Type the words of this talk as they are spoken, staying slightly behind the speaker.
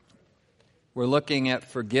We're looking at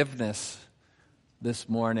forgiveness this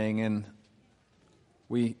morning, and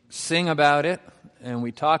we sing about it, and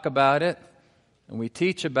we talk about it, and we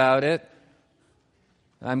teach about it.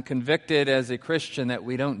 I'm convicted as a Christian that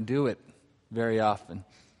we don't do it very often.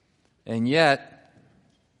 And yet,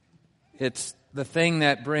 it's the thing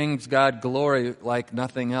that brings God glory like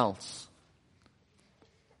nothing else.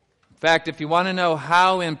 In fact, if you want to know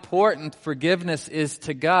how important forgiveness is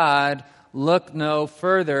to God, look no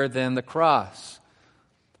further than the cross.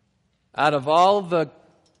 Out of all the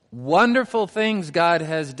wonderful things God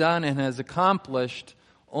has done and has accomplished,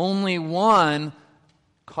 only one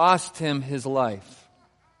cost him his life.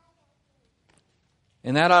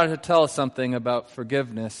 And that ought to tell us something about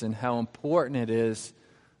forgiveness and how important it is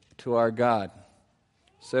to our God.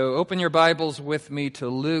 So open your Bibles with me to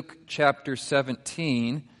Luke chapter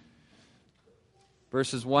 17,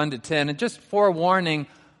 verses 1 to 10. And just forewarning,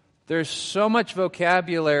 there's so much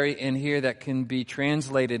vocabulary in here that can be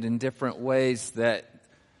translated in different ways that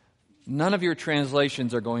none of your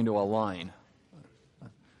translations are going to align.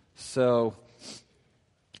 So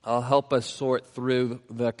I'll help us sort through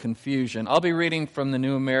the confusion. I'll be reading from the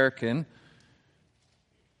New American.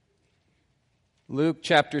 Luke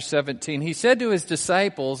chapter 17. He said to his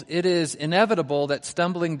disciples, "It is inevitable that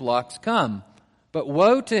stumbling blocks come, but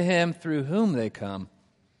woe to him through whom they come.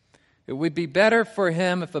 It would be better for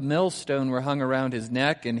him if a millstone were hung around his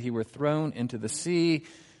neck and he were thrown into the sea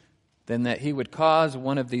than that he would cause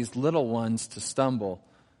one of these little ones to stumble.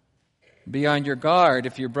 Be on your guard.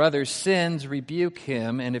 If your brother sins, rebuke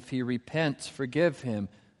him, and if he repents, forgive him.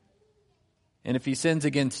 And if he sins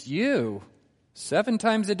against you 7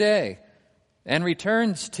 times a day and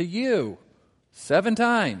returns to you 7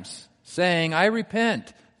 times, saying, 'I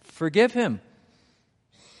repent,' forgive him."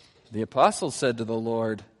 The apostles said to the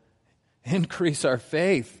Lord, "Increase our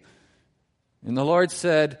faith." And the Lord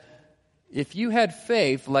said, "If you had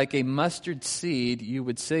faith like a mustard seed, you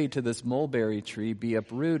would say to this mulberry tree, 'Be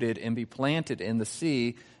uprooted and be planted in the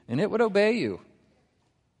sea,' and it would obey you.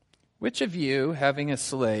 Which of you, having a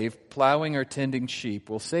slave, plowing or tending sheep,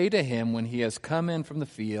 will say to him when he has come in from the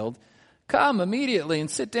field, 'Come immediately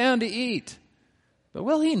and sit down to eat'? But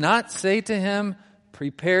will he not say to him,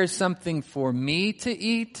 'Prepare something for me to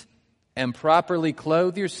eat, and properly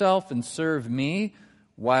clothe yourself and serve me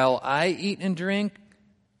while I eat and drink,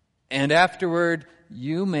 and afterward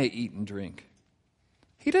you may eat and drink?'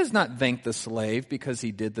 He does not thank the slave because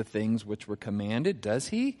he did the things which were commanded, does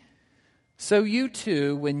he? So you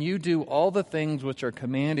too, when you do all the things which are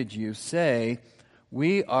commanded you, say,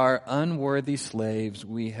 'We are unworthy slaves.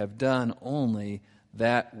 We have done only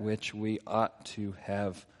that which we ought to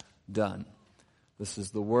have done.'" This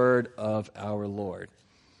is the word of our Lord.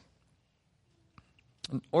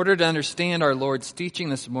 In order to understand our Lord's teaching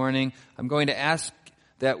this morning, I'm going to ask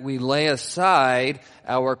that we lay aside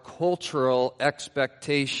our cultural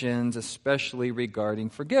expectations, especially regarding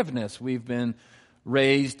forgiveness. We've been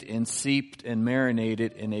raised and seeped and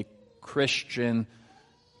marinated in a Christian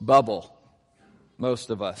bubble, most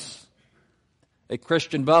of us. A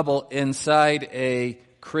Christian bubble inside a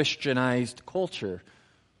Christianized culture.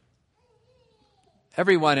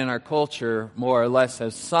 Everyone in our culture, more or less,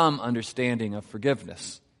 has some understanding of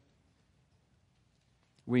forgiveness.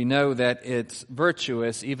 We know that it's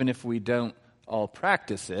virtuous, even if we don't all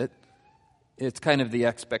practice it. It's kind of the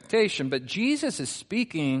expectation. But Jesus is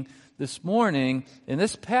speaking this morning, in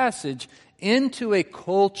this passage, into a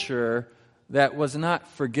culture that was not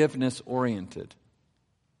forgiveness-oriented.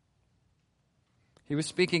 He was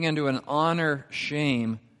speaking into an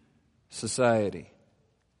honor-shame society.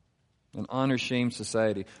 An honor-shame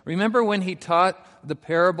society. Remember when he taught the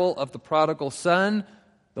parable of the prodigal son,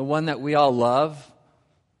 the one that we all love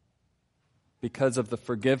because of the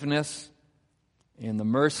forgiveness and the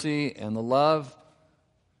mercy and the love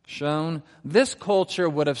shown? This culture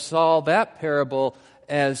would have saw that parable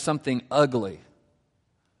as something ugly.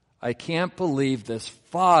 I can't believe this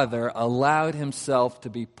father allowed himself to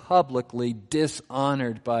be publicly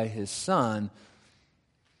dishonored by his son,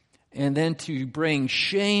 and then to bring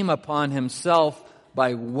shame upon himself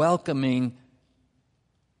by welcoming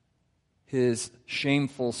his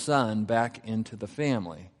shameful son back into the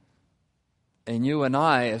family. And you and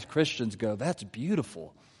I, as Christians, go, "That's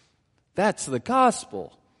beautiful. That's the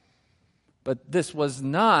gospel." But this was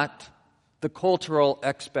not the cultural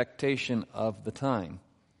expectation of the time.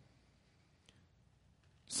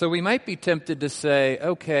 So we might be tempted to say,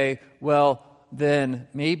 okay, well, then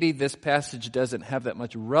maybe this passage doesn't have that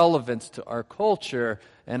much relevance to our culture.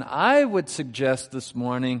 And I would suggest this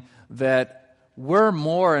morning that we're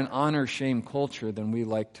more an honor-shame culture than we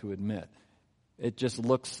like to admit. It just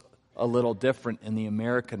looks a little different in the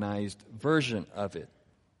Americanized version of it.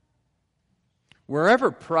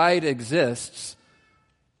 Wherever pride exists,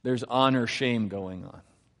 there's honor-shame going on.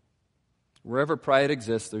 Wherever pride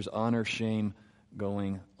exists, there's honor-shame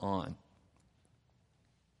going on.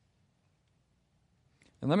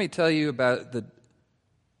 And let me tell you about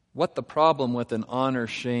what the problem with an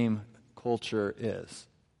honor-shame culture is.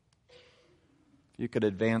 If you could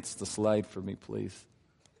advance the slide for me, please.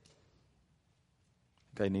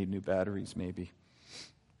 I think I need new batteries, maybe.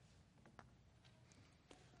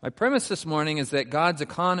 My premise this morning is that God's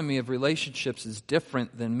economy of relationships is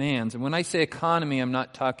different than man's. And when I say economy, I'm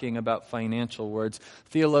not talking about financial words.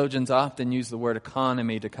 Theologians often use the word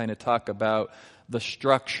economy to kind of talk about the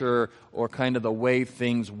structure or kind of the way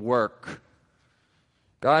things work.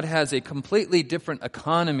 God has a completely different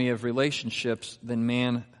economy of relationships than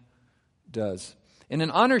man does. In an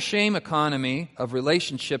honor-shame economy of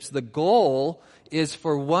relationships, the goal is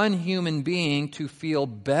for one human being to feel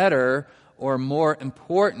better or more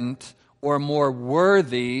important or more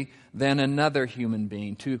worthy than another human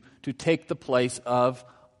being, to take the place of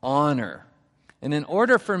honor. And in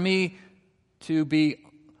order for me to be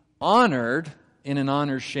honored in an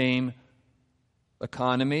honor-shame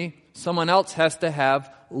economy, someone else has to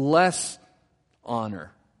have less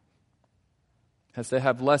honor. Has to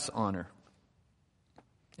have less honor.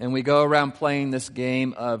 And we go around playing this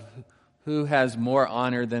game of who has more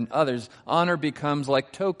honor than others. Honor becomes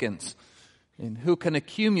like tokens. And who can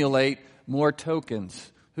accumulate more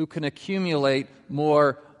tokens? Who can accumulate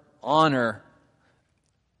more honor?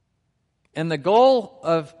 And the goal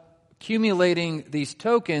of accumulating these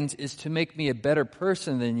tokens is to make me a better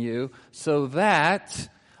person than you so that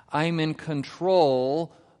I'm in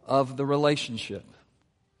control of the relationship.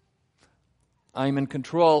 I'm in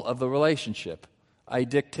control of the relationship. I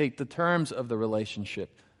dictate the terms of the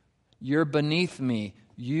relationship. You're beneath me.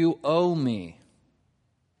 You owe me.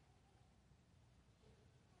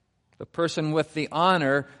 The person with the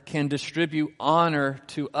honor can distribute honor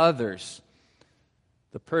to others.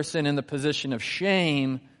 The person in the position of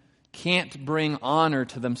shame can't bring honor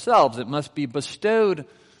to themselves. It must be bestowed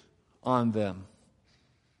on them.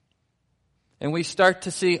 And we start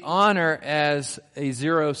to see honor as a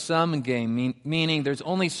zero-sum game, meaning there's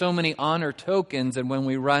only so many honor tokens, and when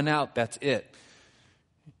we run out, that's it.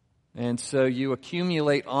 And so you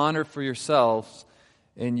accumulate honor for yourselves,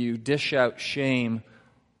 and you dish out shame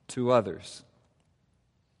to others.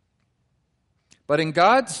 But in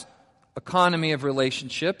God's economy of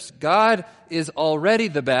relationships, God is already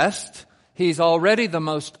the best. He's already the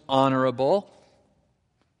most honorable.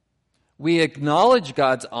 We acknowledge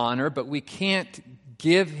God's honor, but we can't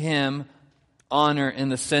give Him honor in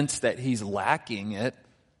the sense that He's lacking it.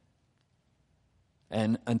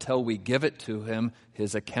 And until we give it to Him,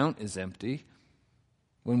 His account is empty.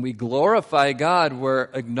 When we glorify God, we're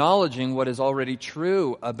acknowledging what is already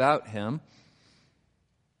true about Him.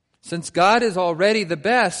 Since God is already the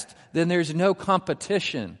best, then there's no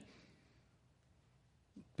competition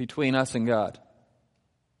between us and God.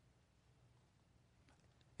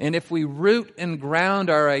 And if we root and ground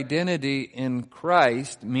our identity in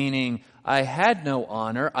Christ, meaning I had no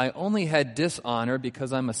honor, I only had dishonor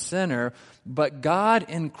because I'm a sinner, but God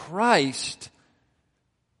in Christ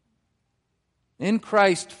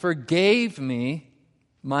forgave me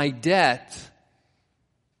my debt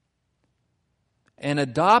and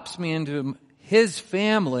adopts me into His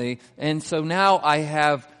family, and so now I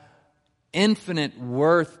have infinite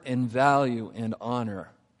worth and value and honor.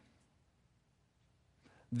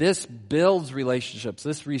 This builds relationships.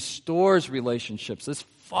 This restores relationships. This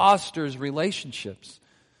fosters relationships.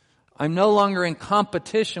 I'm no longer in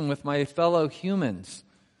competition with my fellow humans.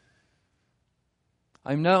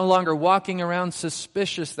 I'm no longer walking around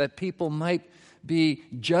suspicious that people might be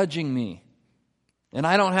judging me. And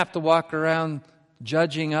I don't have to walk around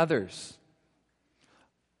judging others.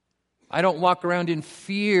 I don't walk around in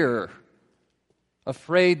fear,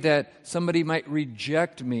 afraid that somebody might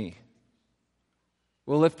reject me.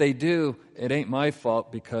 Well, if they do, it ain't my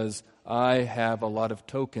fault because I have a lot of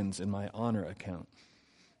tokens in my honor account.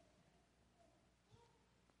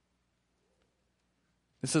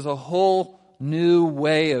 This is a whole new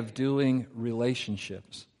way of doing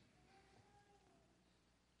relationships.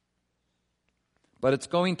 But it's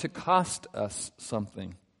going to cost us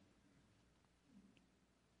something.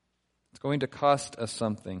 It's going to cost us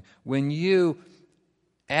something. When you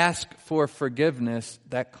ask for forgiveness,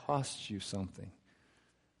 that costs you something.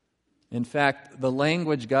 In fact, the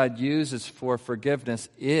language God uses for forgiveness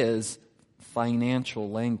is financial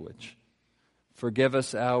language. Forgive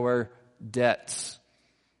us our debts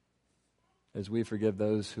as we forgive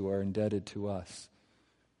those who are indebted to us.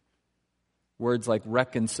 Words like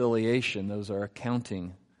reconciliation, those are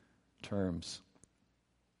accounting terms.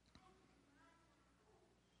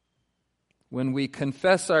 When we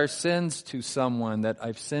confess our sins to someone, that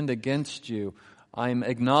I've sinned against you, I'm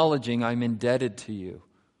acknowledging I'm indebted to you.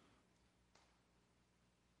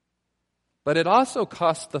 But it also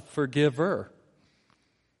costs the forgiver.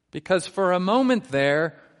 Because for a moment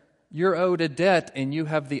there, you're owed a debt and you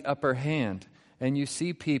have the upper hand. And you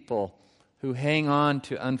see people who hang on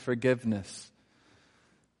to unforgiveness.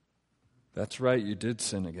 That's right, you did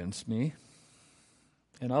sin against me.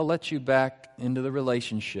 And I'll let you back into the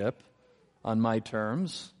relationship on my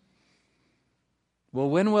terms. Well,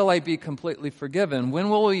 when will I be completely forgiven? When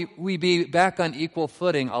will we be back on equal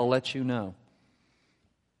footing? I'll let you know.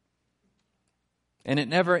 And it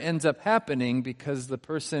never ends up happening because the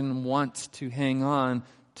person wants to hang on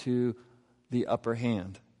to the upper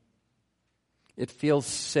hand. It feels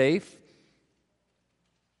safe,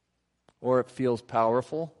 or it feels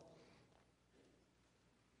powerful.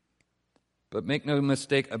 But make no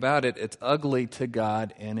mistake about it, it's ugly to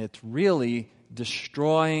God, and it's really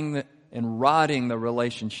destroying and rotting the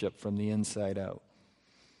relationship from the inside out.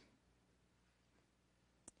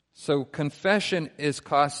 So confession is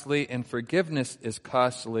costly and forgiveness is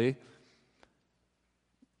costly.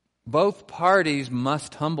 Both parties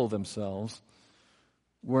must humble themselves.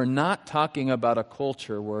 We're not talking about a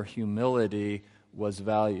culture where humility was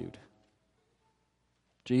valued.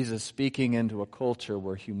 Jesus speaking into a culture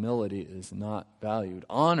where humility is not valued.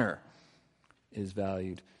 Honor is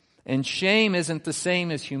valued. And shame isn't the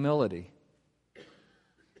same as humility.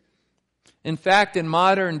 In fact, in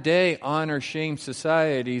modern day honor-shame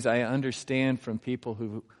societies, I understand from people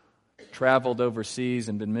who traveled overseas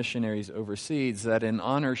and been missionaries overseas that in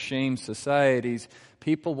honor-shame societies,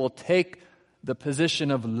 people will take the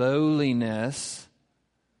position of lowliness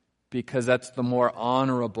because that's the more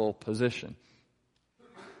honorable position.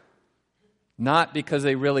 Not because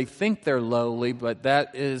they really think they're lowly, but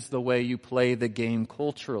that is the way you play the game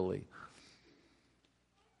culturally.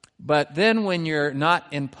 But then when you're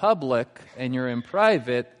not in public and you're in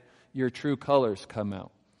private, your true colors come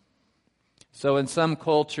out. So in some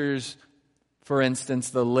cultures, for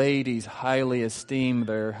instance, the ladies highly esteem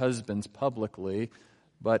their husbands publicly,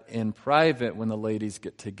 but in private, when the ladies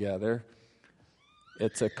get together,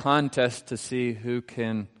 it's a contest to see who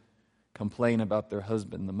can complain about their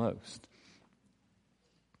husband the most.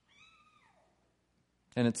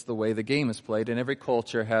 And it's the way the game is played, and every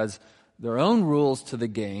culture has their own rules to the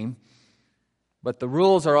game, but the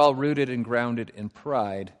rules are all rooted and grounded in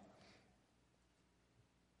pride.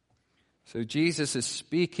 So Jesus is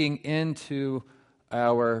speaking into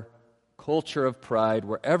our culture of pride.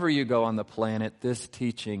 Wherever you go on the planet, this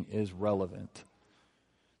teaching is relevant.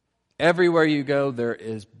 Everywhere you go, there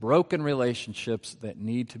is broken relationships that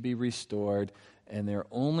need to be restored, and they're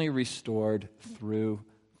only restored through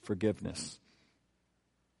forgiveness.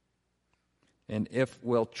 And if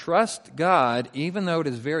we'll trust God, even though it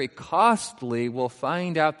is very costly, we'll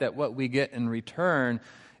find out that what we get in return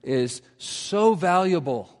is so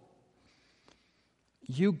valuable.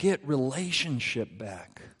 You get relationship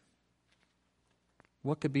back.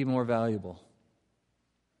 What could be more valuable?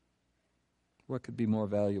 What could be more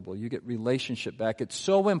valuable? You get relationship back. It's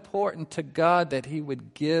so important to God that He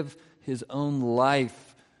would give His own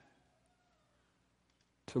life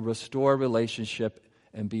to restore relationship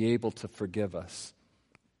and be able to forgive us.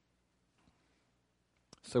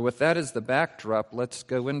 So with that as the backdrop, let's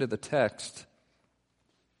go into the text.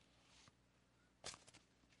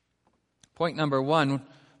 Point number 1,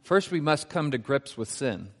 first we must come to grips with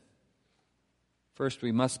sin. First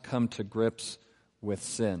we must come to grips with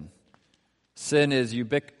sin. Sin is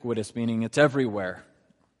ubiquitous, meaning it's everywhere.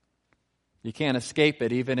 You can't escape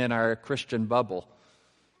it, even in our Christian bubble.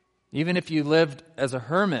 Even if you lived as a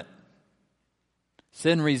hermit,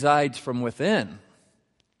 sin resides from within.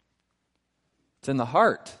 It's in the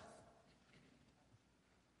heart.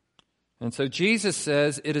 And so Jesus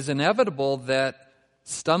says it is inevitable that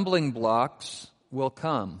stumbling blocks will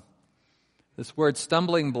come. This word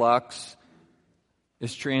stumbling blocks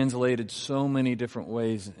is translated so many different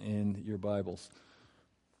ways in your Bibles.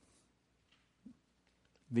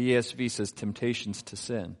 The ESV says temptations to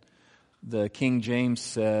sin. The King James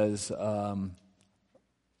says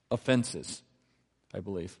offenses, I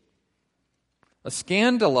believe. A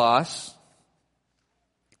scandalos,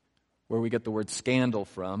 where we get the word scandal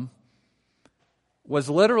from, was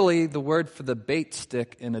literally the word for the bait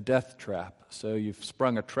stick in a death trap. So you've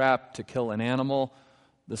sprung a trap to kill an animal.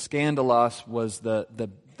 The scandalos was the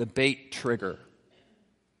bait trigger.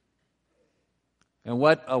 And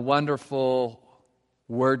what a wonderful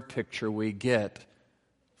word picture we get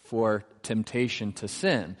for temptation to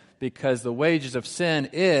sin, because the wages of sin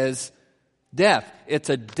is death. It's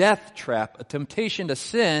a death trap. A temptation to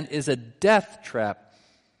sin is a death trap.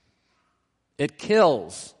 It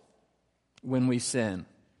kills when we sin.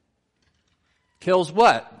 Kills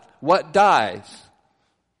what? What dies?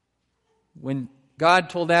 When God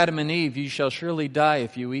told Adam and Eve, "You shall surely die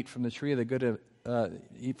if you eat from the tree of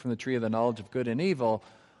the knowledge of good and evil,"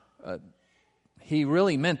 He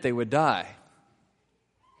really meant they would die.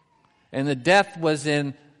 And the death was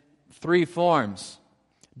in three forms.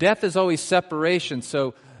 Death is always separation.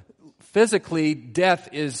 So physically, death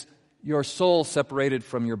is your soul separated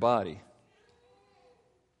from your body.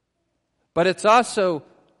 But it's also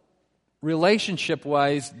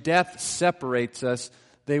relationship-wise, death separates us.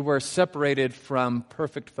 They were separated from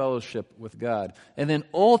perfect fellowship with God. And then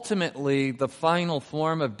ultimately, the final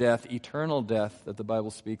form of death, eternal death that the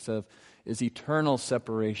Bible speaks of, is eternal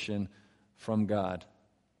separation from God.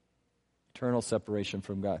 Eternal separation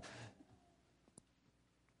from God.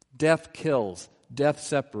 Death kills. Death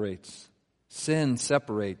separates. Sin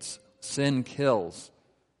separates. Sin kills.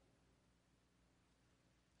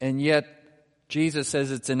 And yet, Jesus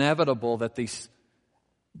says it's inevitable that these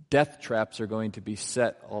death traps are going to be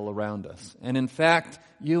set all around us. And in fact,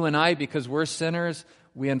 you and I, because we're sinners,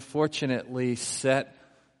 we unfortunately set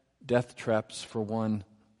death traps for one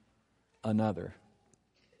another.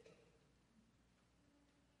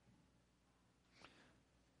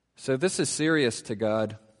 So this is serious to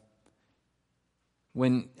God.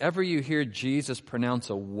 Whenever you hear Jesus pronounce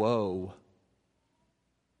a woe,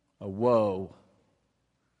 a woe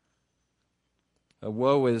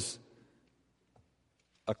is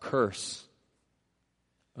a curse.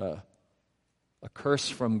 A curse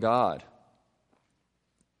from God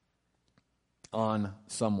on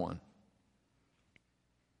someone.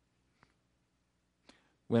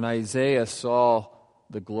 When Isaiah saw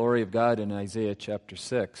the glory of God in Isaiah chapter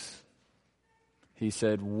 6, he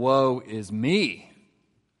said, "Woe is me!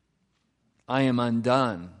 I am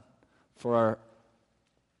undone, for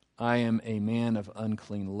I am a man of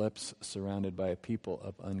unclean lips, surrounded by a people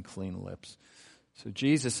of unclean lips." So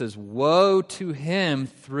Jesus says, woe to him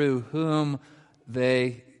through whom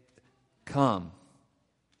they come.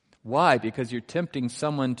 Why? Because you're tempting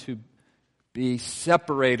someone to be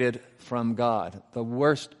separated from God. The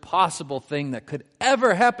worst possible thing that could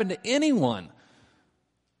ever happen to anyone,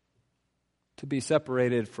 to be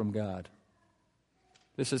separated from God.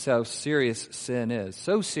 This is how serious sin is.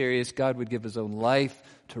 So serious, God would give his own life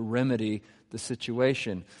to remedy the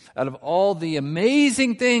situation. Out of all the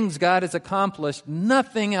amazing things God has accomplished,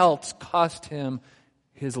 nothing else cost him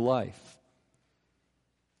his life.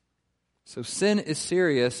 So sin is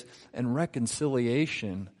serious, and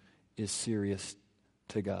reconciliation is serious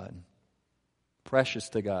to God. Precious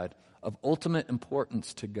to God. Of ultimate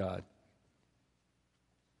importance to God.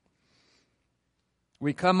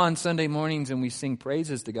 We come on Sunday mornings and we sing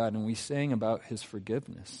praises to God, and we sing about his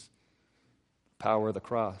forgiveness. Power of the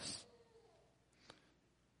cross.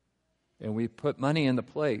 And we put money in the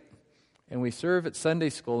plate. And we serve at Sunday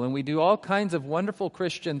school. And we do all kinds of wonderful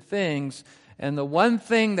Christian things. And the one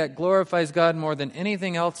thing that glorifies God more than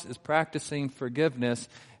anything else is practicing forgiveness.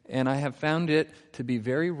 And I have found it to be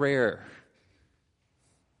very rare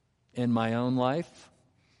in my own life,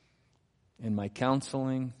 in my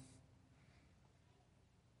counseling,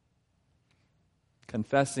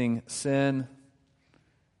 confessing sin,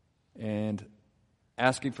 and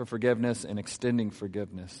asking for forgiveness and extending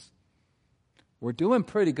forgiveness. We're doing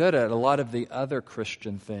pretty good at a lot of the other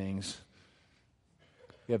Christian things.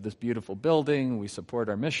 We have this beautiful building. We support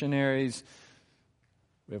our missionaries.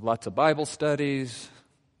 We have lots of Bible studies,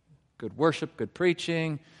 good worship, good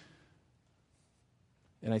preaching.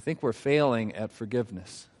 And I think we're failing at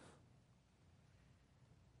forgiveness.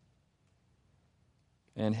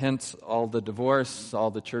 And hence all the divorce, all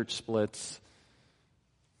the church splits,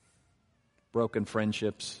 broken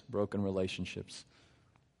friendships, broken relationships.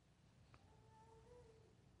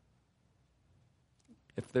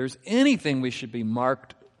 If there's anything we should be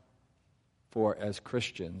marked for as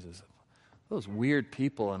Christians, is those weird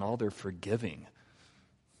people and all their forgiving.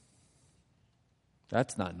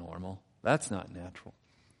 That's not normal. That's not natural.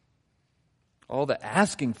 All the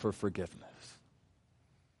asking for forgiveness.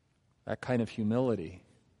 That kind of humility.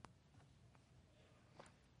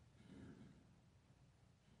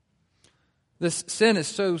 This sin is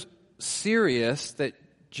so serious that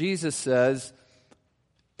Jesus says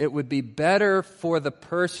it would be better for the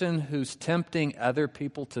person who's tempting other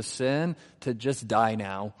people to sin to just die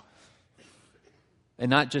now. And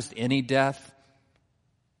not just any death.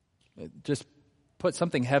 Just put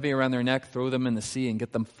something heavy around their neck, throw them in the sea, and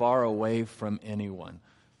get them far away from anyone.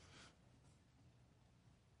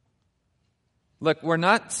 Look, we're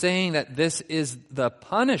not saying that this is the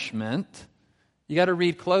punishment. You got to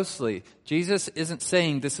read closely. Jesus isn't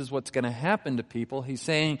saying this is what's going to happen to people. He's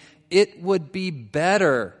saying it would be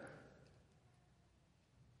better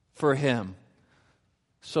for him.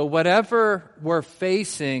 So whatever we're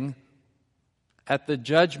facing at the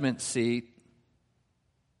judgment seat,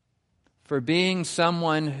 for being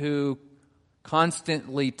someone who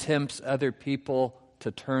constantly tempts other people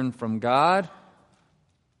to turn from God,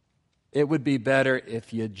 it would be better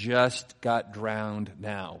if you just got drowned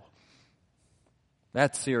now.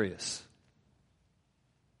 That's serious.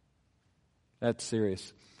 That's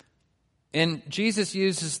serious. And Jesus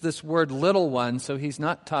uses this word little one, so he's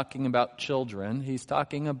not talking about children. He's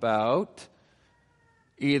talking about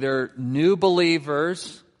either new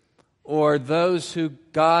believers or those who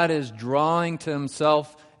God is drawing to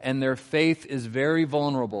himself and their faith is very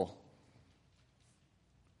vulnerable.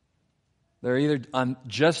 They're either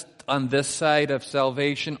just on this side of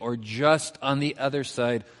salvation or just on the other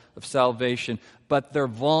side of salvation. But they're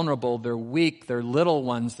vulnerable, they're weak, they're little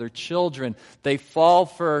ones, they're children. They fall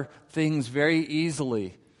for things very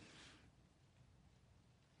easily.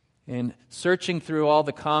 And searching through all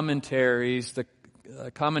the commentaries, the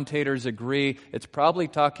commentators agree it's probably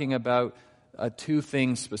talking about two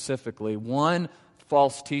things specifically. One,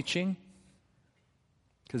 false teaching,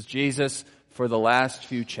 because Jesus, for the last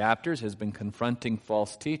few chapters, has been confronting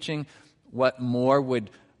false teaching. What more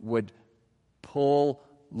would pull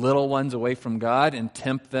little ones away from God and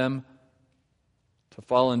tempt them to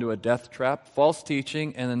fall into a death trap? False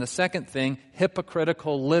teaching. And then the second thing,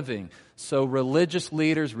 hypocritical living. So religious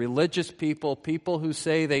leaders, religious people, people who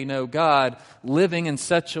say they know God, living in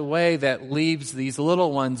such a way that leaves these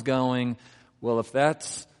little ones going, well, if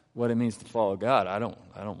that's what it means to follow God, I don't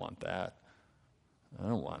want that. I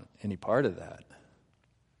don't want any part of that.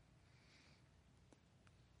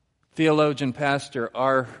 Theologian pastor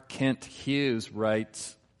R. Kent Hughes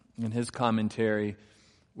writes in his commentary,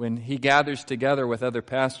 when he gathers together with other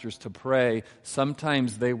pastors to pray,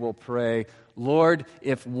 sometimes they will pray, Lord,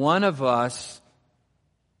 if one of us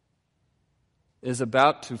is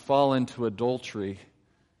about to fall into adultery,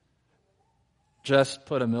 just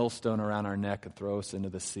put a millstone around our neck and throw us into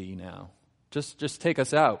the sea now. Just take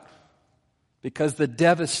us out. Because the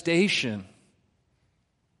devastation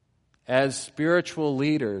as spiritual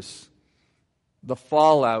leaders, the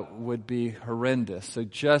fallout would be horrendous. So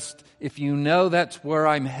just, if you know that's where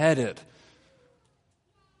I'm headed,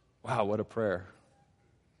 wow, what a prayer.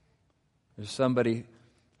 There's somebody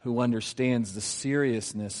who understands the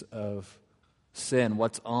seriousness of sin,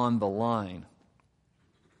 what's on the line.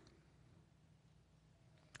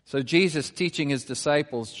 So Jesus teaching his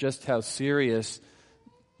disciples just how serious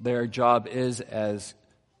their job is as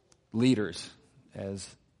leaders, as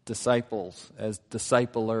disciples, as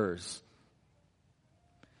disciplers.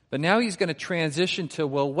 But now he's going to transition to,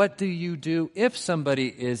 well, what do you do if somebody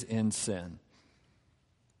is in sin?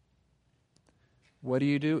 What do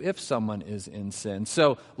you do if someone is in sin?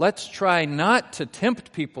 So let's try not to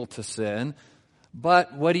tempt people to sin,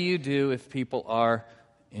 but what do you do if people are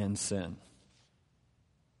in sin?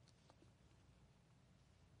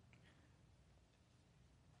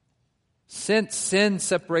 Since sin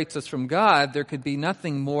separates us from God, there could be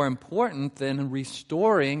nothing more important than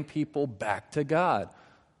restoring people back to God.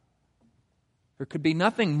 There could be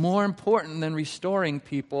nothing more important than restoring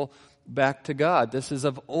people back to God. This is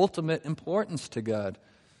of ultimate importance to God.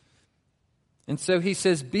 And so he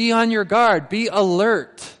says, be on your guard, be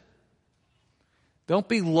alert. Don't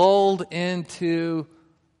be lulled into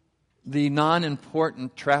the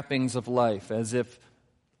non-important trappings of life, as if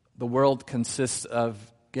the world consists of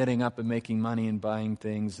getting up and making money and buying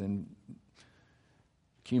things and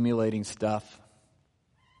accumulating stuff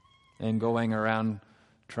and going around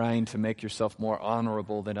trying to make yourself more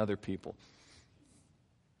honorable than other people.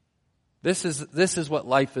 This is what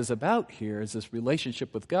life is about here, is this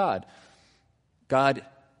relationship with God. God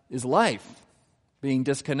is life. Being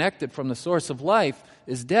disconnected from the source of life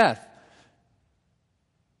is death.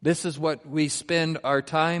 This is what we spend our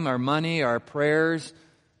time, our money, our prayers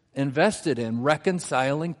invested in,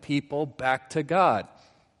 reconciling people back to God.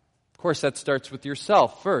 Of course, that starts with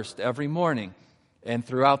yourself first, every morning and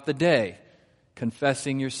throughout the day,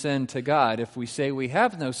 confessing your sin to God. If we say we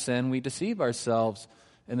have no sin, we deceive ourselves,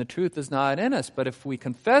 and the truth is not in us. But if we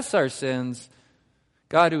confess our sins,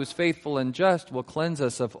 God, who is faithful and just, will cleanse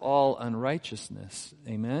us of all unrighteousness.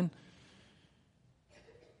 Amen?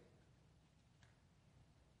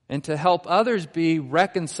 And to help others be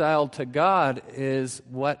reconciled to God is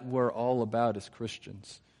what we're all about as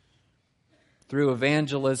Christians. Through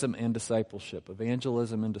evangelism and discipleship.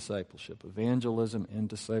 Evangelism and discipleship. Evangelism and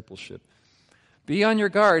discipleship. Be on your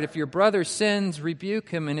guard. If your brother sins, rebuke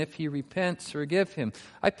him, and if he repents, forgive him.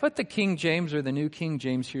 I put the King James or the New King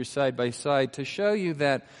James here side by side to show you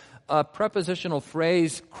that a prepositional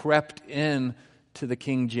phrase crept in to the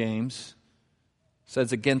King James. It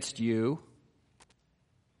says against you.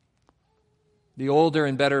 The older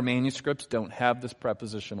and better manuscripts don't have this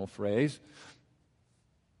prepositional phrase.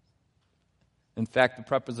 In fact, the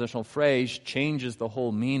prepositional phrase changes the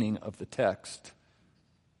whole meaning of the text.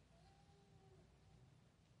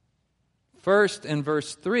 First, in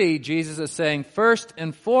verse 3, Jesus is saying, first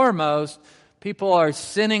and foremost, people are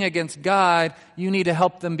sinning against God. You need to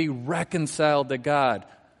help them be reconciled to God.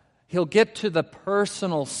 He'll get to the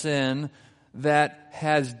personal sin that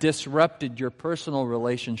has disrupted your personal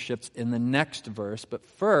relationships in the next verse. But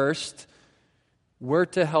first, we're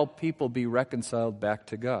to help people be reconciled back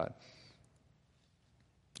to God.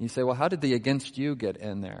 You say, well, how did the against you get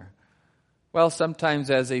in there? Well, sometimes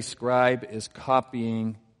as a scribe is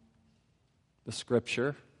copying the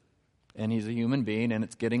Scripture, and he's a human being, and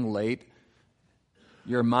it's getting late,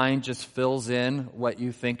 your mind just fills in what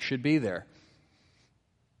you think should be there.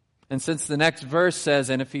 And since the next verse says,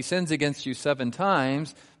 and if he sins against you 7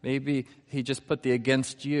 times, maybe he just put the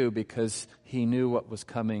against you because he knew what was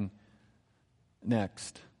coming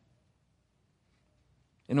next.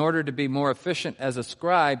 In order to be more efficient as a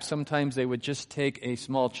scribe, sometimes they would just take a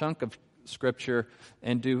small chunk of Scripture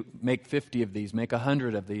and make 50 of these, make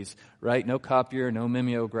 100 of these, right? No copier, no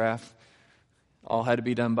mimeograph. All had to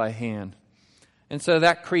be done by hand. And so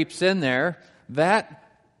that creeps in there. That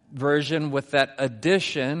version with that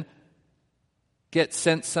addition gets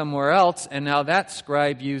sent somewhere else, and now that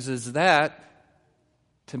scribe uses that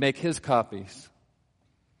to make his copies.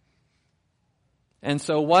 And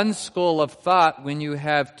so one school of thought, when you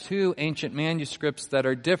have 2 ancient manuscripts that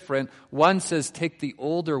are different, one says take the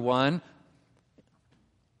older one,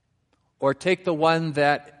 or take the one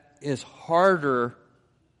that is harder,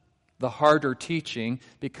 the harder teaching,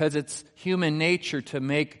 because it's human nature to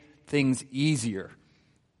make things easier.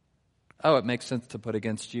 Oh, it makes sense to put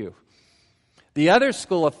against you. The other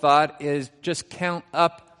school of thought is just count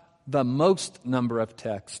up the most number of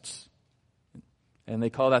texts. And they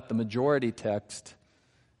call that the majority text.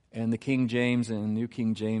 And the King James and New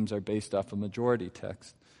King James are based off a majority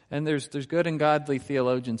text. And there's good and godly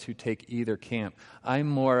theologians who take either camp. I'm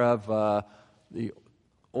more of the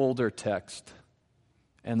older text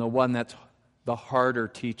and the one that's the harder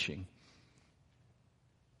teaching.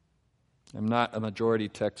 I'm not a majority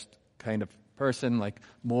text kind of person, like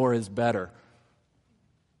more is better.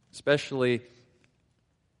 Especially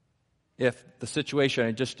if the situation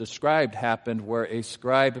I just described happened where a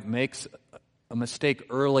scribe makes a mistake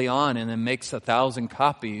early on and then makes 1,000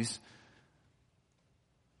 copies.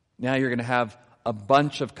 Now you're going to have a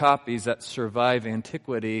bunch of copies that survive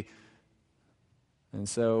antiquity. And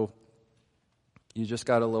so you just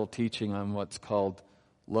got a little teaching on what's called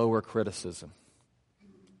lower criticism.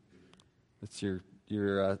 It's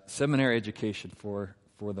your seminary education for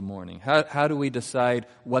the morning. How do we decide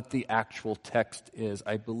what the actual text is?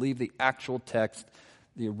 I believe the actual text,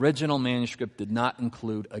 the original manuscript, did not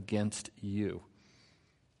include against you.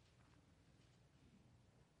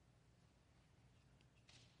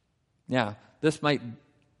 Now, this might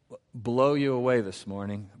blow you away this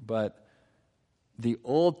morning, but the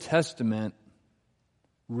Old Testament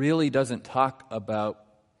really doesn't talk about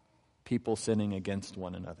people sinning against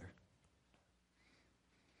one another.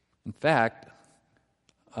 In fact,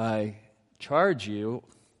 I charge you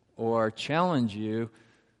or challenge you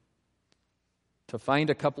to find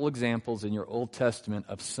a couple examples in your Old Testament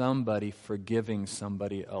of somebody forgiving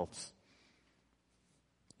somebody else.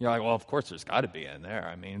 You're like, well, of course there's got to be in there.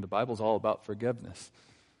 I mean, the Bible's all about forgiveness.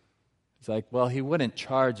 It's like, well, he wouldn't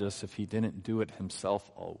charge us if he didn't do it himself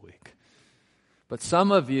all week. But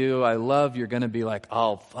some of you, I love, you're going to be like,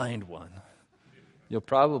 I'll find one. You'll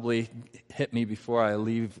probably hit me before I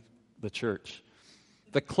leave the church.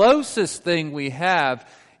 The closest thing we have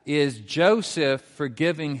is Joseph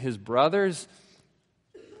forgiving his brothers.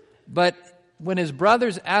 But when his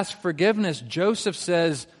brothers ask forgiveness, Joseph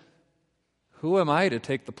says, who am I to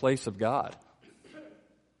take the place of God?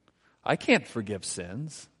 I can't forgive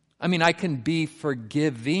sins. I mean, I can be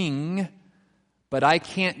forgiving, but I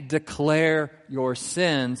can't declare your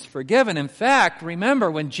sins forgiven. In fact,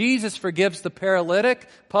 remember, when Jesus forgives the paralytic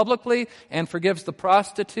publicly and forgives the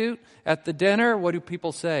prostitute at the dinner, what do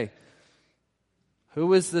people say?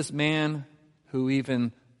 Who is this man who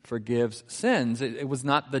even forgives sins? It was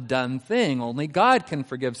not the done thing. Only God can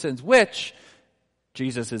forgive sins, which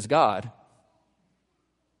Jesus is God.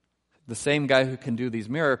 The same guy who can do these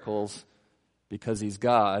miracles, because he's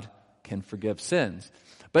God, can forgive sins.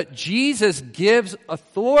 But Jesus gives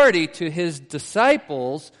authority to his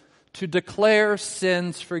disciples to declare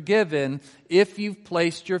sins forgiven if you've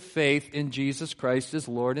placed your faith in Jesus Christ as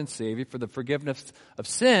Lord and Savior for the forgiveness of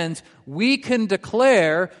sins. We can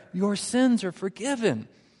declare your sins are forgiven.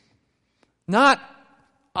 Not,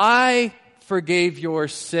 I forgave your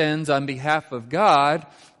sins on behalf of God,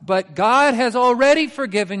 but God has already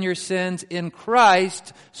forgiven your sins in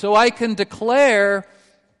Christ, so I can declare,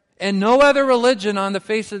 and no other religion on the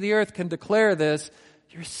face of the earth can declare this,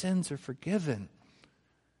 your sins are forgiven.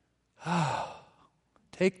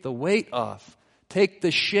 Take the weight off. Take the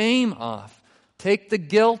shame off. Take the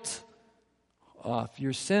guilt off.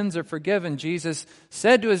 Your sins are forgiven. Jesus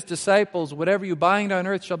said to his disciples, whatever you bind on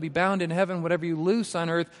earth shall be bound in heaven. Whatever you loose on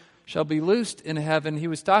earth shall be loosed in heaven. He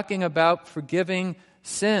was talking about forgiving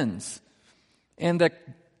sins. And the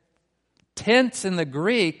tense in the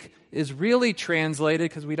Greek is really translated,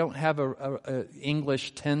 because we don't have a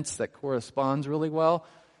English tense that corresponds really well.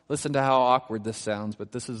 Listen to how awkward this sounds,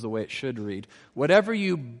 but this is the way it should read. Whatever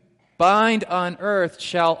you bind on earth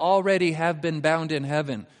shall already have been bound in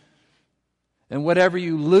heaven. And whatever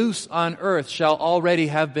you loose on earth shall already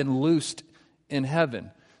have been loosed in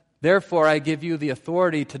heaven. Therefore, I give you the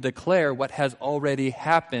authority to declare what has already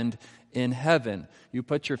happened in heaven. You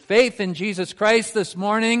put your faith in Jesus Christ this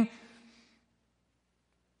morning.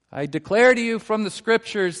 I declare to you from the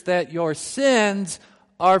Scriptures that your sins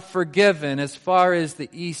are forgiven as far as the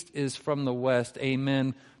east is from the west.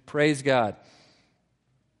 Amen. Praise God.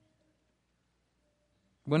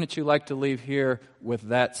 Wouldn't you like to leave here with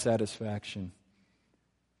that satisfaction?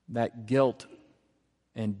 That guilt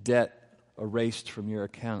and debt erased from your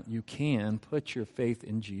account. You can put your faith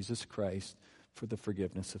in Jesus Christ for the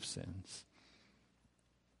forgiveness of sins.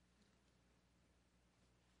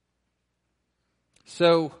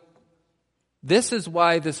 So, this is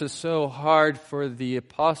why this is so hard for the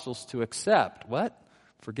apostles to accept. What?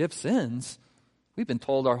 Forgive sins? We've been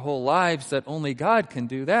told our whole lives that only God can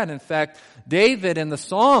do that. In fact, David in the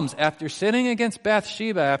Psalms, after sinning against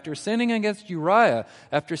Bathsheba, after sinning against Uriah,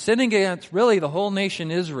 after sinning against really the whole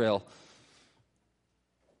nation Israel,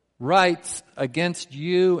 writes, against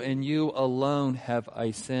you and you alone have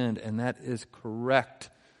I sinned. And that is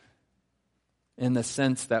correct in the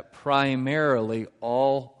sense that primarily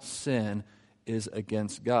all sin is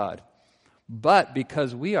against God. But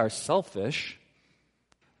because we are selfish,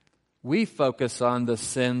 we focus on the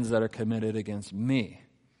sins that are committed against me.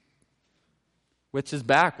 Which is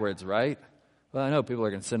backwards, right? Well, I know people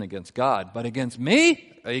are going to sin against God, but against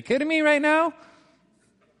me? Are you kidding me right now?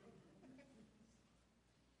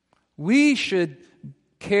 We should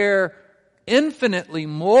care infinitely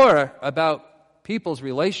more about people's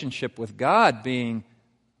relationship with God being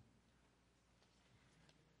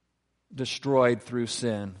destroyed through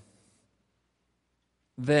sin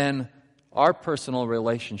than our personal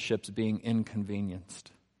relationships being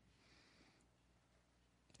inconvenienced.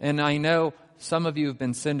 And I know some of you have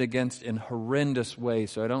been sinned against in horrendous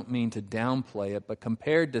ways, so I don't mean to downplay it, but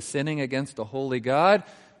compared to sinning against a holy God,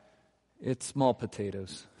 it's small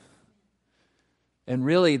potatoes. And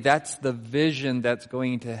really, that's the vision that's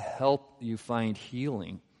going to help you find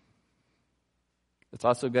healing. It's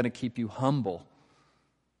also going to keep you humble.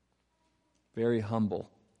 Very humble.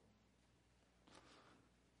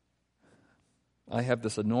 I have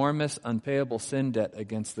this enormous, unpayable sin debt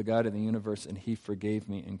against the God of the universe, and He forgave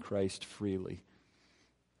me in Christ freely.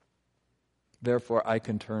 Therefore, I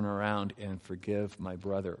can turn around and forgive my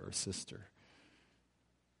brother or sister.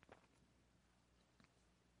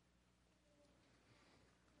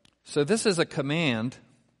 So this is a command,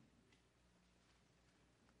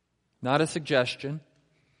 not a suggestion,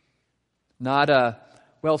 not a,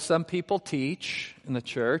 well, some people teach in the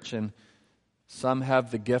church, and some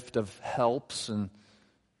have the gift of helps, and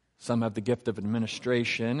some have the gift of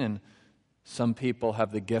administration, and some people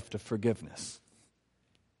have the gift of forgiveness.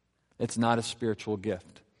 It's not a spiritual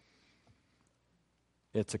gift.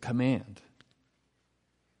 It's a command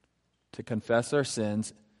to confess our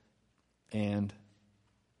sins and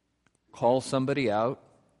call somebody out,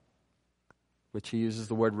 which he uses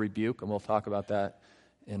the word rebuke, and we'll talk about that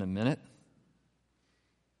in a minute.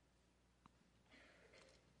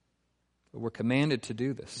 But we're commanded to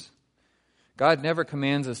do this. God never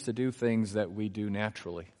commands us to do things that we do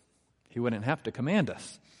naturally. He wouldn't have to command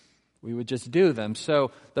us. We would just do them.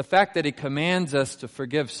 So the fact that He commands us to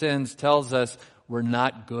forgive sins tells us we're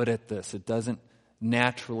not good at this. It doesn't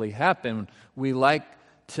naturally happen. We like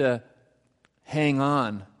to hang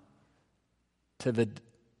on to the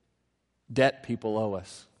debt people owe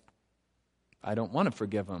us. I don't want to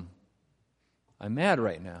forgive them. I'm mad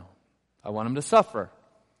right now. I want them to suffer.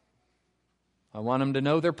 I want them to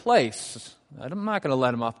know their place. I'm not going to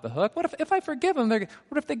let them off the hook. What if I forgive them?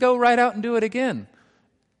 What if they go right out and do it again?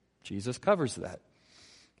 Jesus covers that.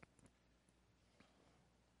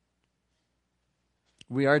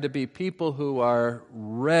 We are to be people who are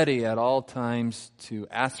ready at all times to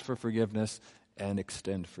ask for forgiveness and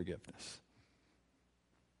extend forgiveness.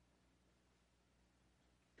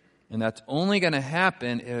 And that's only going to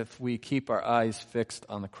happen if we keep our eyes fixed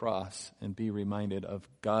on the cross and be reminded of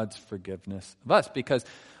God's forgiveness of us. Because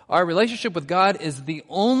our relationship with God is the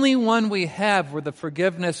only one we have where the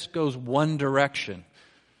forgiveness goes one direction.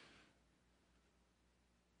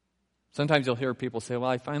 Sometimes you'll hear people say, well,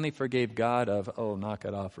 I finally forgave God of, oh, knock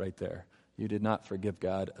it off right there. You did not forgive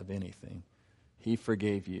God of anything. He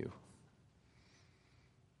forgave you.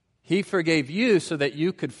 He forgave you so that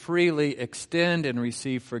you could freely extend and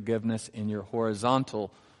receive forgiveness in your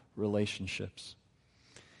horizontal relationships.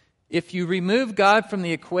 If you remove God from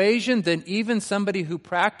the equation, then even somebody who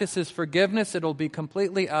practices forgiveness, it'll be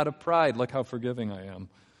completely out of pride. Look how forgiving I am.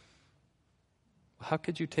 How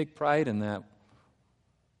could you take pride in that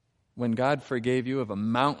when God forgave you of a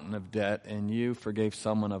mountain of debt and you forgave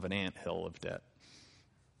someone of an anthill of debt?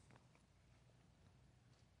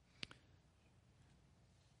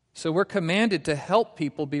 So we're commanded to help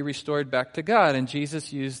people be restored back to God. And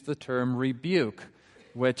Jesus used the term rebuke,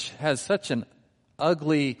 which has such an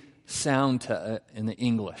ugly sound to it in the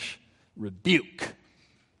English. Rebuke.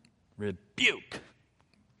 Rebuke.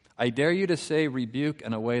 I dare you to say rebuke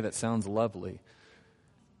in a way that sounds lovely.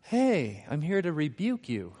 Hey, I'm here to rebuke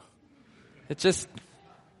you. It just,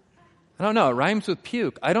 I don't know, it rhymes with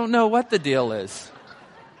puke. I don't know what the deal is.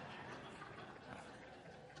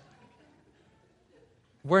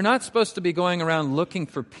 We're not supposed to be going around looking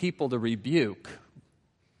for people to rebuke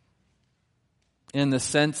in the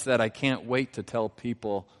sense that I can't wait to tell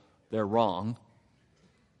people they're wrong.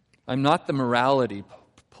 I'm not the morality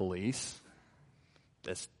police.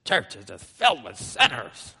 This church is just filled with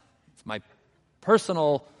sinners. It's my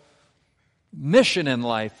personal mission in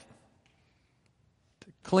life to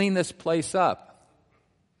clean this place up.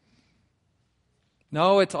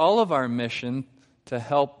 No, it's all of our mission to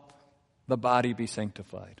help the body be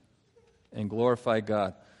sanctified and glorify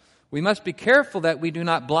God. We must be careful that we do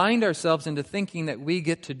not blind ourselves into thinking that we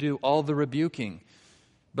get to do all the rebuking,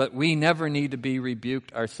 but we never need to be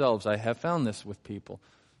rebuked ourselves. I have found this with people.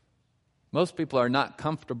 Most people are not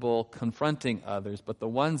comfortable confronting others, but the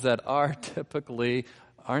ones that are typically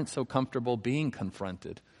aren't so comfortable being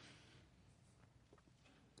confronted.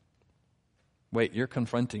 Wait, you're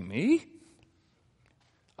confronting me?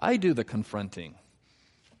 I do the confronting.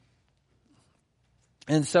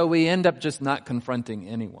 And so we end up just not confronting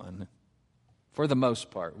anyone. For the most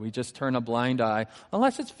part, we just turn a blind eye,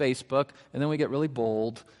 unless it's Facebook, and then we get really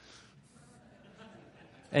bold.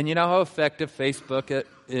 And you know how effective Facebook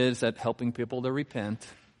is at helping people to repent?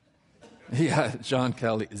 Yeah, John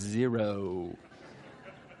Kelly, 0.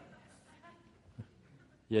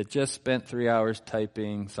 You just spent 3 hours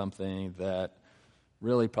typing something that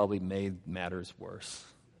really probably made matters worse.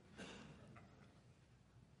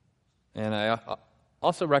 And I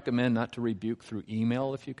also recommend not to rebuke through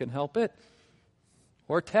email if you can help it,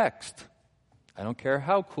 or text. I don't care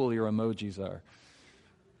how cool your emojis are.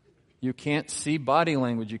 You can't see body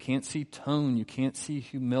language, you can't see tone, you can't see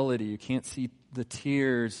humility, you can't see the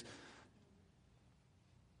tears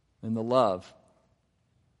and the love.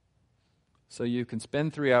 So you can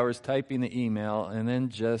spend 3 hours typing the email and then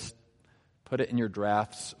just put it in your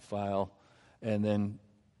drafts file and then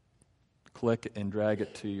click and drag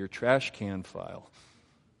it to your trash can file.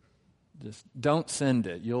 Just don't send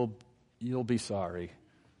it. You'll be sorry.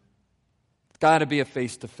 It's got to be a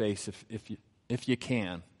face-to-face if you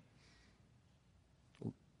can.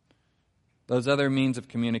 Those other means of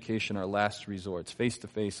communication are last resorts.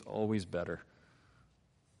 Face-to-face, always better.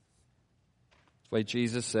 That's why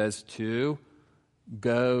Jesus says to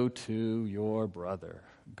go to your brother.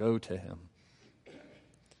 Go to him.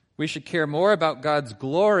 We should care more about God's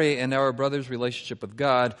glory and our brother's relationship with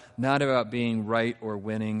God, not about being right or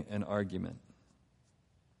winning an argument.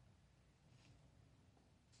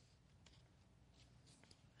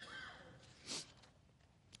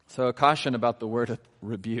 So a caution about the word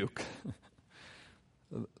rebuke.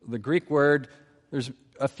 The Greek word, there's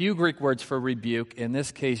a few Greek words for rebuke. In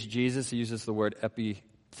this case, Jesus uses the word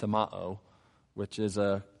epitemao, which is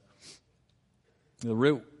the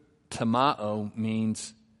root temao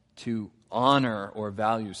means to honor or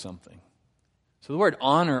value something. So the word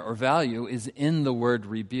honor or value is in the word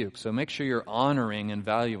rebuke. So make sure you're honoring and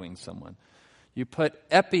valuing someone. You put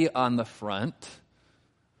epi on the front,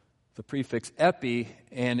 the prefix epi,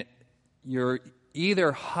 and you're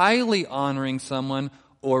either highly honoring someone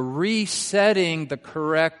or resetting the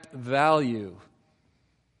correct value.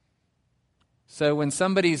 So when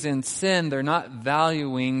somebody's in sin, they're not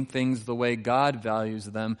valuing things the way God values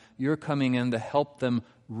them. You're coming in to help them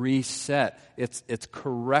reset. It's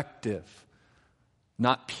corrective,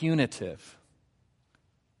 not punitive.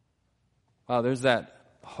 Wow, there's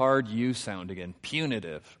that hard U sound again.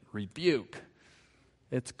 Punitive, rebuke.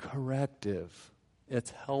 It's corrective.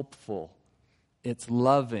 It's helpful. It's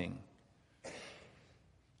loving.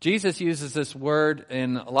 Jesus uses this word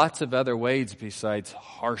in lots of other ways besides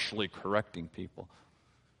harshly correcting people.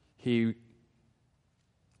 He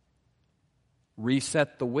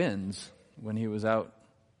reset the winds when he was out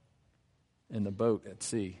in the boat at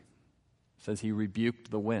sea. It says he rebuked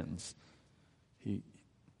the winds. He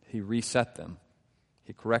reset them.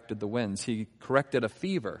 He corrected the winds. He corrected a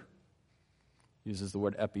fever. Uses the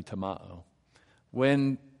word epitomao.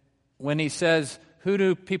 When he says, who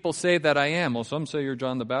do people say that I am? Well, some say you're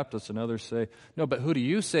John the Baptist, and others say, no, but who do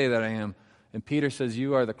you say that I am? And Peter says,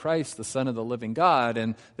 you are the Christ, the Son of the living God.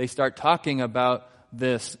 And they start talking about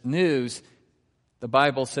this news. The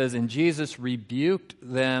Bible says, and Jesus rebuked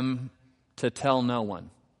them to tell no one.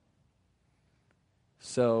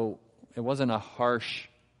 So it wasn't a harsh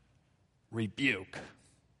rebuke.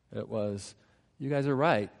 It was, you guys are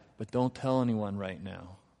right, but don't tell anyone right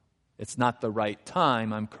now. It's not the right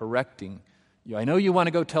time. I'm correcting you. I know you want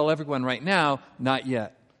to go tell everyone right now, not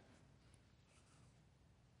yet.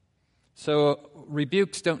 So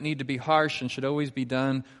rebukes don't need to be harsh and should always be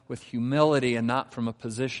done with humility and not from a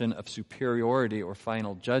position of superiority or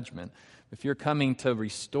final judgment. If you're coming to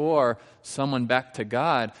restore someone back to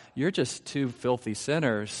God, you're just two filthy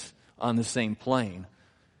sinners on the same plane.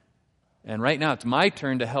 And right now it's my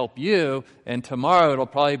turn to help you, and tomorrow it'll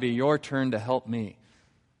probably be your turn to help me.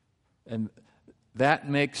 And that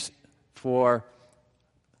makes for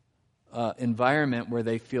an environment where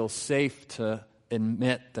they feel safe to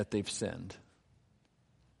admit that they've sinned.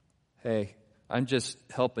 Hey, I'm just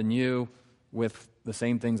helping you with the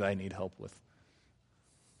same things I need help with.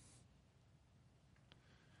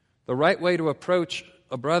 The right way to approach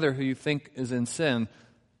a brother who you think is in sin,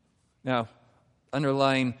 now,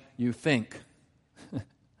 underline you think.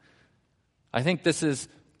 I think this is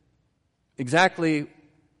exactly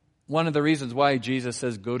one of the reasons why Jesus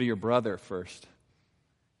says go to your brother first.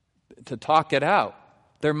 To talk it out.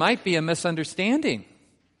 There might be a misunderstanding.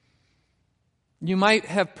 You might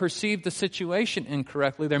have perceived the situation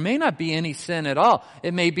incorrectly. There may not be any sin at all.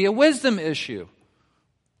 It may be a wisdom issue.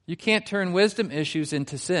 You can't turn wisdom issues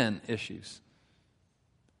into sin issues.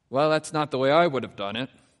 Well, that's not the way I would have done it.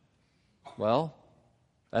 Well,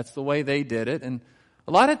 that's the way they did it. And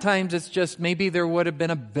a lot of times it's just maybe there would have been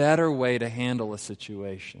a better way to handle a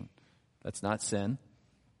situation. That's not sin.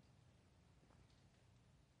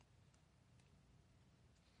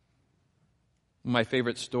 My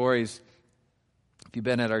favorite stories, if you've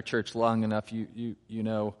been at our church long enough, you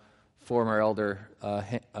know former elder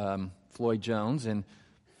Floyd Jones and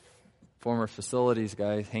former facilities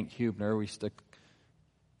guy Hank Hubner. We used to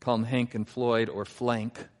call them Hank and Floyd, or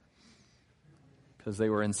Flank, because they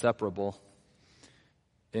were inseparable.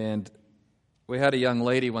 And we had a young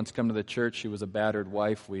lady once come to the church. She was a battered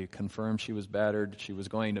wife. We confirmed she was battered. She was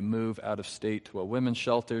going to move out of state to a women's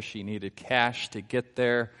shelter. She needed cash to get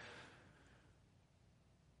there.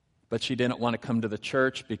 But she didn't want to come to the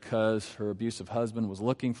church because her abusive husband was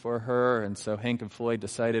looking for her. And so Hank and Floyd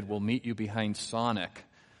decided, we'll meet you behind Sonic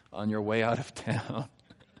on your way out of town.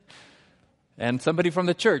 And somebody from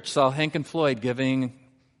the church saw Hank and Floyd giving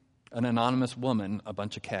an anonymous woman a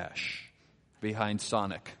bunch of cash behind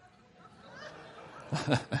Sonic.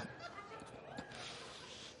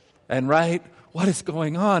 And right, what is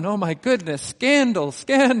going on? Oh my goodness, scandal,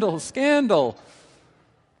 scandal, scandal.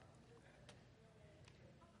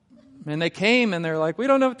 And they came and they're like, we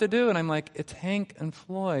don't know what to do. And I'm like, it's Hank and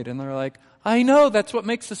Floyd. And they're like, I know, that's what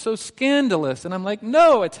makes it so scandalous. And I'm like,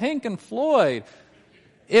 no, it's Hank and Floyd.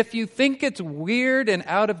 If you think it's weird and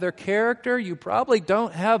out of their character, you probably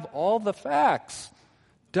don't have all the facts.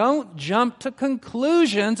 Don't jump to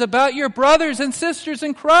conclusions about your brothers and sisters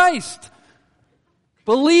in Christ.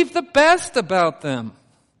 Believe the best about them.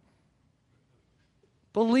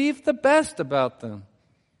 Believe the best about them.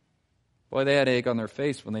 Boy, they had egg on their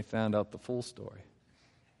face when they found out the full story.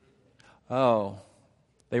 Oh,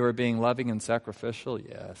 they were being loving and sacrificial?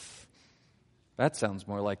 Yes. That sounds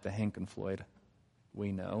more like the Hank and Floyd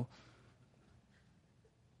we know.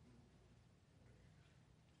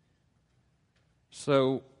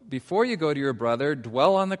 So, before you go to your brother,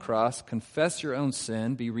 dwell on the cross, confess your own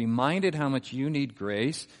sin, be reminded how much you need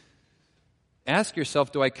grace, Ask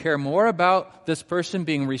yourself, do I care more about this person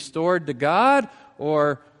being restored to God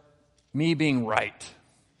or me being right?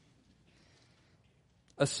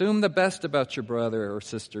 Assume the best about your brother or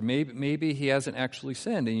sister. Maybe he hasn't actually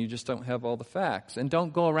sinned and you just don't have all the facts. And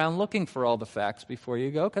don't go around looking for all the facts before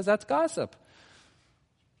you go, because that's gossip.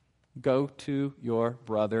 Go to your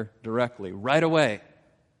brother directly, right away.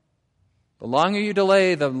 The longer you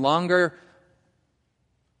delay, the longer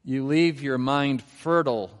you leave your mind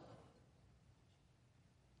fertile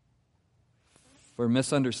for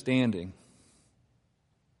misunderstanding.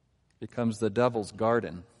 It becomes the devil's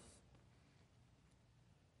garden.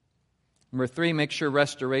 Number 3, make sure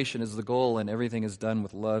restoration is the goal and everything is done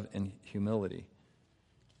with love and humility.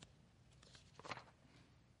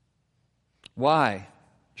 Why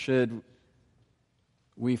should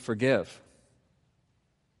we forgive?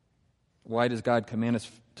 Why does God command us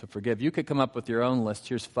to forgive? You could come up with your own list.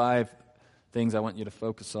 Here's 5 things I want you to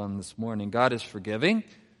focus on this morning. God is forgiving.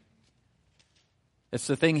 It's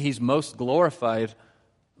the thing He's most glorified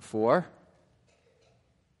for.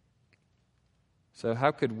 So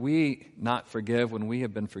how could we not forgive when we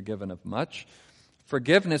have been forgiven of much?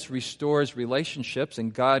 Forgiveness restores relationships,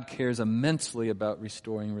 and God cares immensely about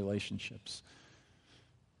restoring relationships.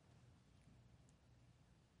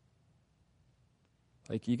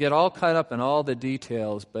 Like, you get all caught up in all the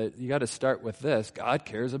details, but you got to start with this. God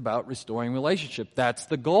cares about restoring relationship. That's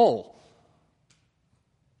the goal.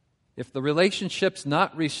 If the relationship's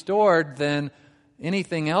not restored, then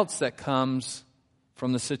anything else that comes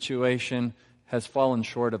from the situation has fallen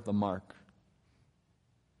short of the mark.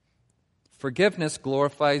 Forgiveness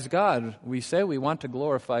glorifies God. We say we want to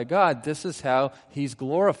glorify God. This is how He's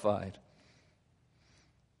glorified.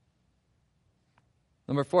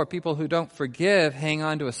 Number 4, people who don't forgive hang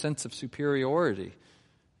on to a sense of superiority.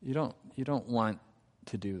 You don't want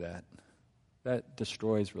to do that. That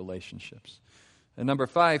destroys relationships. And number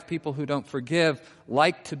 5, people who don't forgive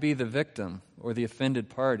like to be the victim or the offended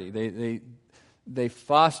party. They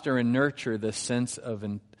foster and nurture this sense of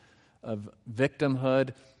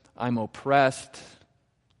victimhood. I'm oppressed.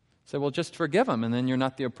 Say, well, just forgive them, and then you're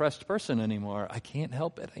not the oppressed person anymore. I can't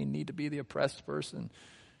help it. I need to be the oppressed person.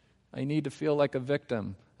 I need to feel like a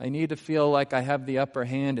victim. I need to feel like I have the upper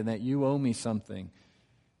hand and that you owe me something.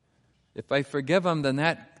 If I forgive them, then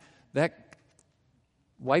that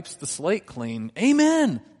wipes the slate clean.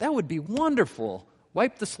 Amen. That would be wonderful.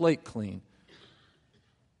 Wipe the slate clean.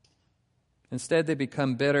 Instead, they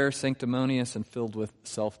become bitter, sanctimonious, and filled with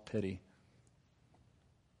self-pity,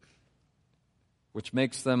 which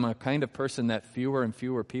makes them a kind of person that fewer and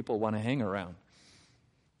fewer people want to hang around.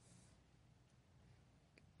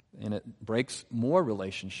 And it breaks more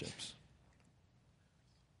relationships.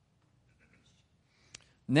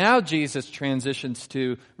 Now Jesus transitions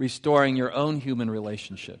to restoring your own human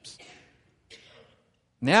relationships.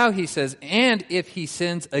 Now He says, and if he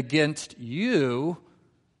sins against you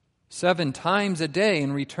 7 times a day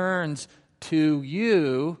and returns to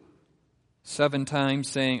you 7 times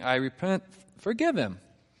saying, I repent, forgive him.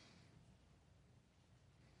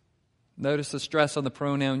 Notice the stress on the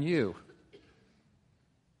pronoun you.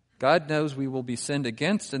 God knows we will be sinned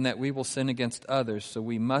against and that we will sin against others, so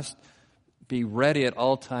we must be ready at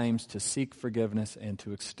all times to seek forgiveness and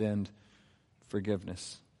to extend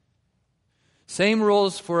forgiveness. Same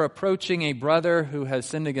rules for approaching a brother who has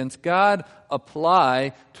sinned against God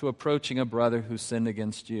apply to approaching a brother who sinned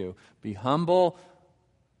against you. Be humble.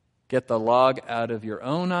 Get the log out of your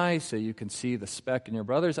own eye so you can see the speck in your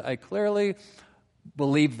brother's eye clearly.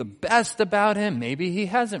 Believe the best about him. Maybe he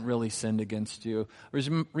hasn't really sinned against you. I was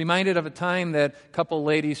reminded of a time that a couple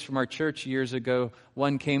ladies from our church years ago,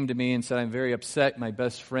 one came to me and said, I'm very upset. My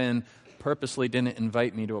best friend purposely didn't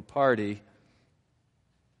invite me to a party.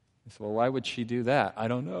 I said, well, why would she do that? I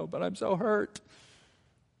don't know, but I'm so hurt.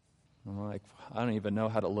 I'm like, I don't even know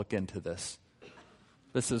how to look into this.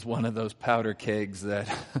 This is one of those powder kegs that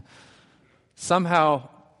somehow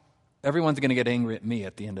everyone's going to get angry at me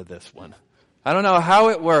at the end of this one. I don't know how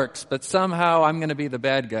it works, but somehow I'm going to be the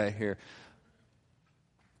bad guy here.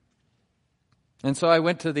 And so I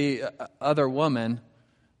went to the other woman,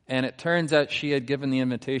 and it turns out she had given the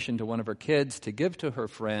invitation to one of her kids to give to her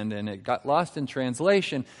friend, and it got lost in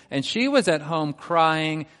translation, and she was at home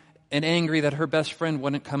crying and angry that her best friend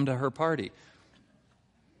wouldn't come to her party.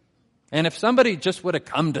 And if somebody just would have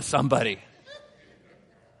come to somebody.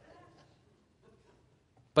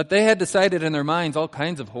 But they had decided in their minds all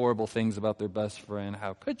kinds of horrible things about their best friend.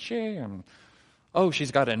 How could she? And, oh,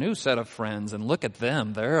 she's got a new set of friends, and look at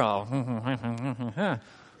them. They're all... And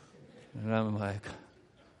I'm like... Of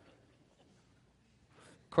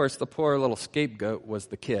course, the poor little scapegoat was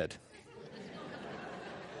the kid.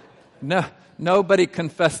 No Nobody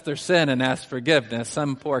confessed their sin and asked forgiveness.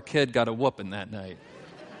 Some poor kid got a whooping that night.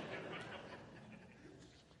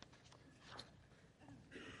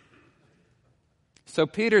 So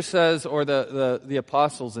Peter says, or the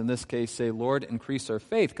apostles in this case say, Lord, increase our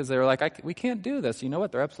faith, because they're like, we can't do this. You know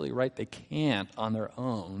what? They're absolutely right. They can't on their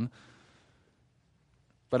own.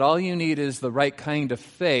 But all you need is the right kind of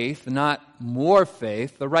faith, not more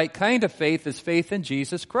faith. The right kind of faith is faith in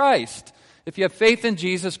Jesus Christ. If you have faith in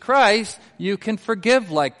Jesus Christ, you can forgive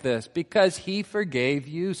like this, because He forgave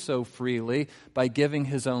you so freely by giving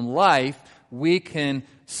His own life. We can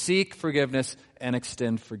seek forgiveness and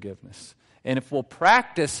extend forgiveness. And if we'll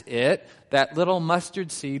practice it, that little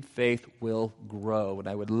mustard seed faith will grow. And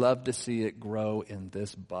I would love to see it grow in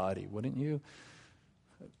this body, wouldn't you?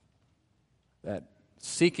 That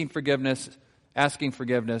seeking forgiveness, asking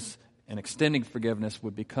forgiveness, and extending forgiveness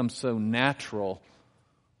would become so natural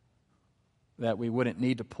that we wouldn't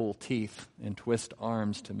need to pull teeth and twist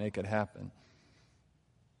arms to make it happen.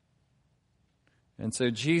 And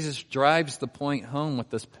so Jesus drives the point home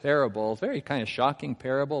with this parable. Very kind of shocking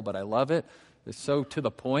parable, but I love it. It's so to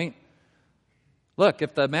the point. Look,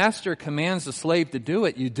 if the master commands the slave to do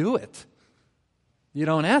it, you do it. You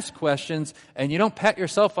don't ask questions, and you don't pat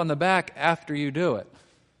yourself on the back after you do it.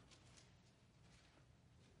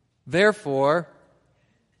 Therefore,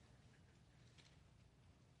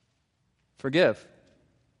 forgive.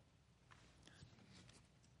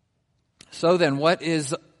 So then, what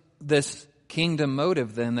is this kingdom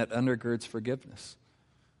motive then that undergirds forgiveness?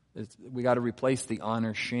 We got to replace the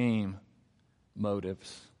honor-shame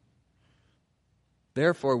motives.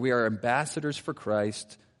 Therefore, we are ambassadors for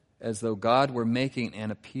Christ, as though God were making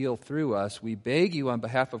an appeal through us. We beg you on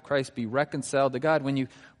behalf of Christ, be reconciled to God.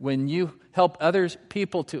 When you help others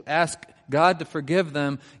people to ask God to forgive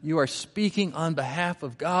them, you are speaking on behalf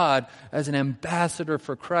of God as an ambassador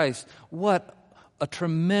for Christ. What a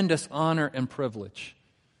tremendous honor and privilege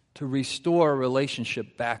to restore a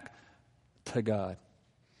relationship back to God.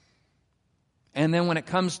 And then when it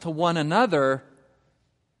comes to one another,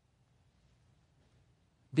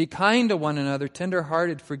 be kind to one another,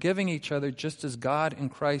 tender-hearted, forgiving each other, just as God in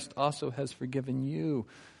Christ also has forgiven you.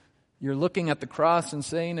 You're looking at the cross and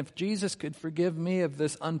saying, if Jesus could forgive me of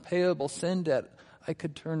this unpayable sin debt, I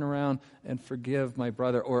could turn around and forgive my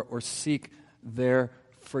brother or seek their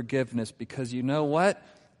forgiveness. Because you know what?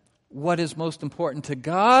 What is most important to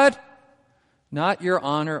God? Not your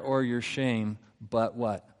honor or your shame, but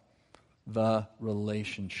what? The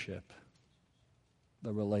relationship.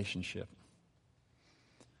 The relationship.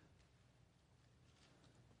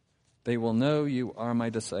 They will know you are my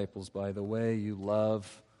disciples by the way you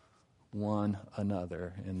love one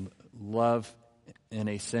another. And love in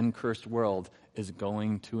a sin-cursed world is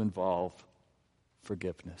going to involve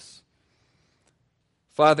forgiveness.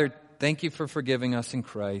 Father, thank you for forgiving us in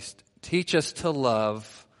Christ. Teach us to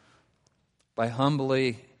love by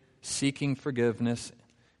humbly seeking forgiveness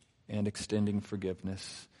and extending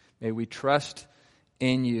forgiveness. May we trust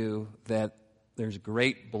in you that there's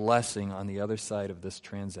great blessing on the other side of this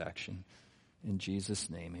transaction. In Jesus'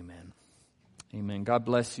 name, amen. Amen. God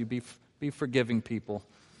bless you. Be forgiving people.